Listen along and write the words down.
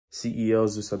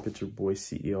CEOs, what's up? It's your boy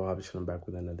CEO. Obviously, I'm back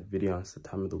with another video. It's the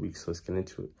time of the week, so let's get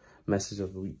into it. Message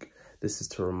of the week. This is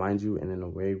to remind you and in a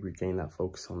way regain that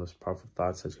focus on those powerful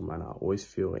thoughts that you might not always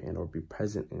feel and or be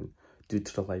present in due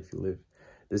to the life you live.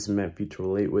 This is meant for you to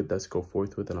relate with, thus go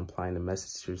forth with and applying the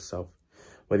message to yourself.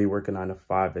 Whether you work a 9 to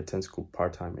 5, attend school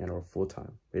part-time and or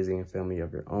full-time, raising a family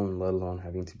of your own, let alone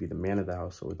having to be the man of the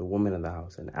house or the woman of the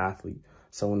house, an athlete,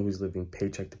 someone who's living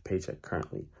paycheck to paycheck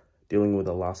currently, dealing with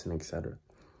a loss and etc.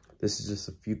 This is just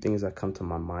a few things that come to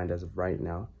my mind as of right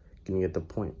now. Can you get the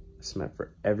point? It's meant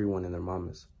for everyone and their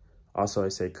mamas. Also, I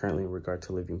say currently in regard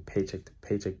to living paycheck to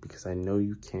paycheck because I know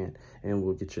you can and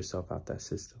will get yourself out that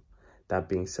system. That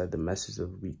being said, the message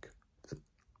of the week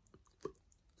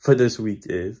for this week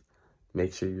is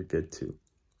make sure you're good too.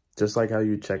 Just like how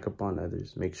you check up on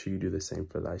others, make sure you do the same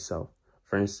for thyself.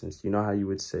 For instance, you know how you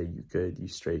would say you good, you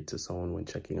straight to someone when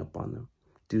checking up on them.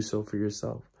 Do so for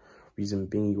yourself. Reason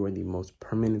being, you are the most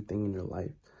permanent thing in your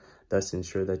life. Thus,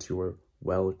 ensure that you are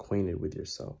well acquainted with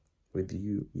yourself. With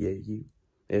you, yeah, you.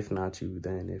 If not you,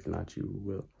 then. If not you,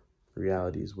 will.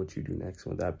 Reality is what you do next.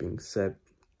 And with that being said,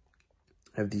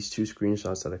 I have these 2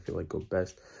 screenshots that I feel like go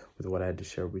best with what I had to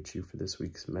share with you for this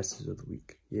week's message of the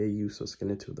week. Yeah, you. So let's get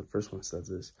into it. The first one says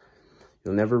this.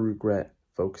 You'll never regret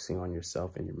focusing on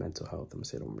yourself and your mental health. I'm going to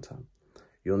say it one more time.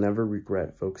 You'll never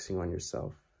regret focusing on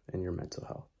yourself and your mental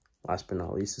health. Last but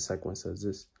not least, the second one says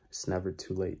this. It's never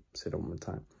too late. Say it one more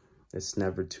time. It's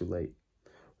never too late.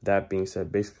 With that being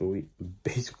said, basically,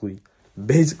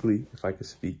 if I could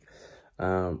speak,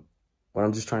 what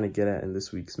I'm just trying to get at in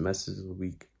this week's message of the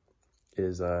week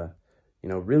is,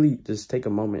 really just take a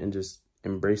moment and just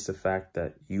embrace the fact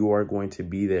that you are going to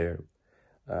be there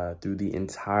through the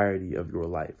entirety of your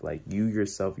life. Like you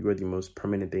yourself, you are the most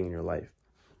permanent thing in your life,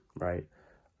 right?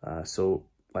 So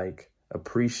like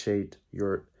appreciate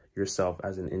yourself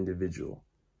as an individual,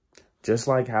 just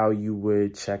like how you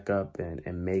would check up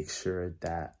and make sure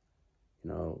that,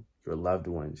 your loved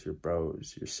ones, your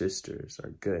bros, your sisters are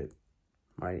good,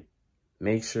 right?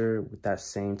 Make sure with that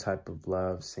same type of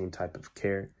love, same type of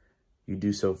care, you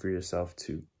do so for yourself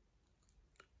too.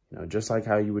 Just like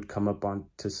how you would come up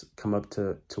to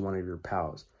one of your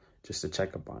pals just to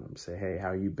check up on them, say, hey,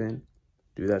 how you been?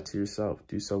 Do that to yourself.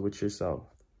 Do so with yourself.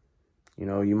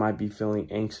 You might be feeling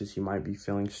anxious, you might be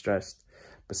feeling stressed,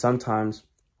 but sometimes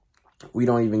we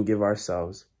don't even give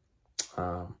ourselves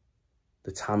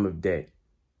the time of day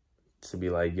to be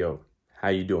like, yo, how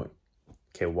you doing?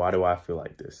 Okay, why do I feel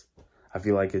like this? I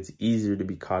feel like it's easier to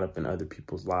be caught up in other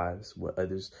people's lives,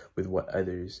 with what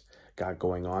others got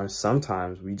going on.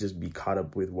 Sometimes we just be caught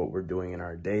up with what we're doing in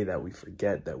our day that we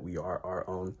forget that we are our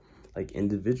own like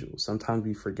individuals. Sometimes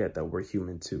we forget that we're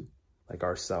human too, like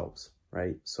ourselves,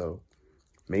 right? So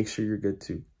make sure you're good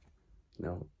too.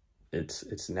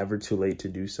 It's never too late to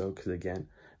do so because again,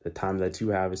 the time that you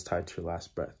have is tied to your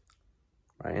last breath,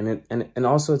 right? And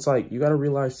also it's like you got to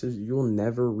realize this, you'll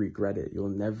never regret it. You'll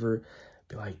never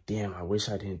be like, damn, I wish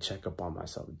I didn't check up on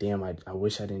myself. Damn, I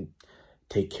wish I didn't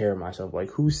take care of myself.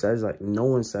 Like who says that? No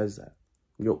one says that.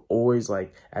 You'll always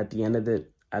like at the end of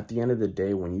the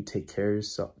day, when you take care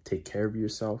of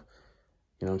yourself,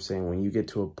 you know what I'm saying? When you get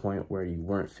to a point where you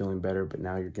weren't feeling better, but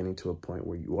now you're getting to a point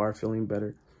where you are feeling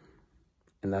better.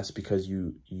 And that's because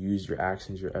you used your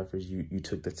actions, your efforts. You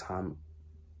took the time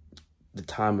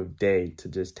of day to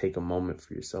just take a moment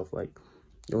for yourself. Like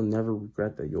you'll never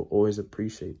regret that. You'll always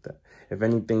appreciate that. If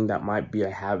anything, that might be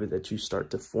a habit that you start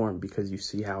to form because you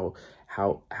see how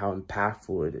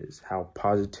impactful it is, how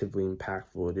positively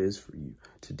impactful it is for you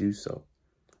to do so.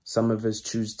 Some of us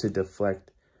choose to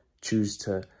deflect, choose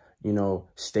to,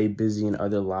 stay busy in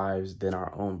other lives than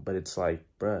our own. But it's like,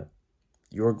 bruh,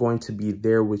 you're going to be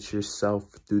there with yourself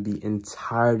through the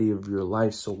entirety of your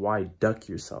life. So why duck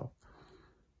yourself?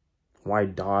 Why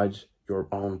dodge your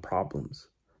own problems?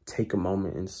 Take a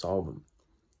moment and solve them.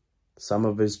 Some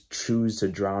of us choose to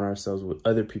drown ourselves with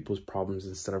other people's problems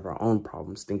instead of our own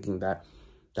problems, thinking that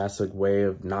that's a way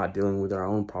of not dealing with our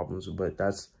own problems, but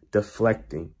that's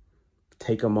deflecting.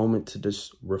 Take a moment to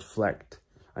just reflect.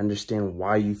 Understand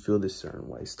why you feel this certain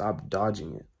way. Stop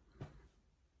dodging it.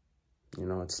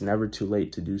 It's never too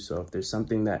late to do so. If there's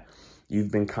something that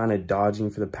you've been kind of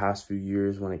dodging for the past few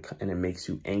years and it makes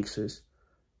you anxious,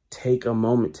 take a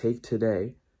moment, take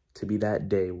today to be that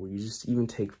day where you just even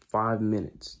take 5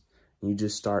 minutes and you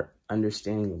just start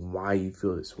understanding why you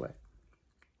feel this way.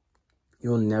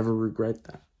 You'll never regret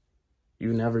that.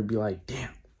 You'll never be like,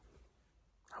 damn,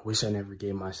 I wish I never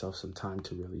gave myself some time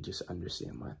to really just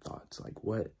understand my thoughts. Like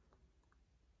what?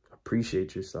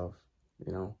 Appreciate yourself.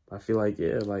 I feel like,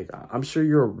 yeah, like I'm sure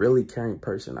you're a really caring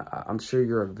person. I'm sure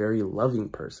you're a very loving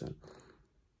person,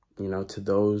 to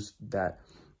those that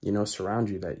you know, surround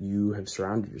you, that you have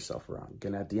surrounded yourself around.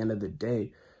 And at the end of the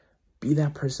day, be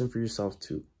that person for yourself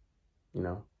too. You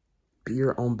know, be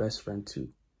your own best friend too.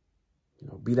 You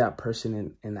know, be that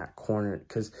person in that corner.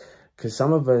 Because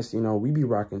some of us, you know, we be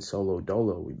rocking solo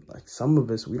dolo. Some of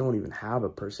us, we don't even have a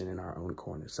person in our own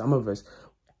corner. Some of us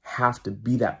have to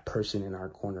be that person in our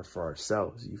corner for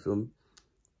ourselves. You feel me?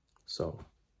 So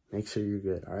make sure you're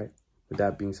good. All right. With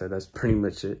that being said, that's pretty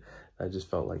much it. I just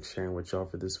felt like sharing with y'all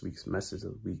for this week's message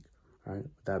of the week. All right.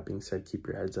 With that being said, keep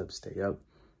your heads up, stay up.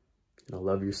 You know,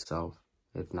 love yourself.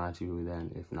 If not you,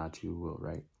 then if not you will,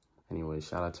 right? Anyway,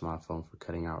 shout out to my phone for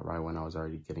cutting out right when I was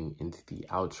already getting into the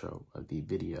outro of the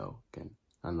video. Again,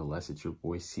 nonetheless, it's your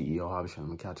boy CEO Habishan. I'm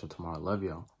gonna catch you tomorrow. Love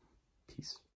y'all. Peace.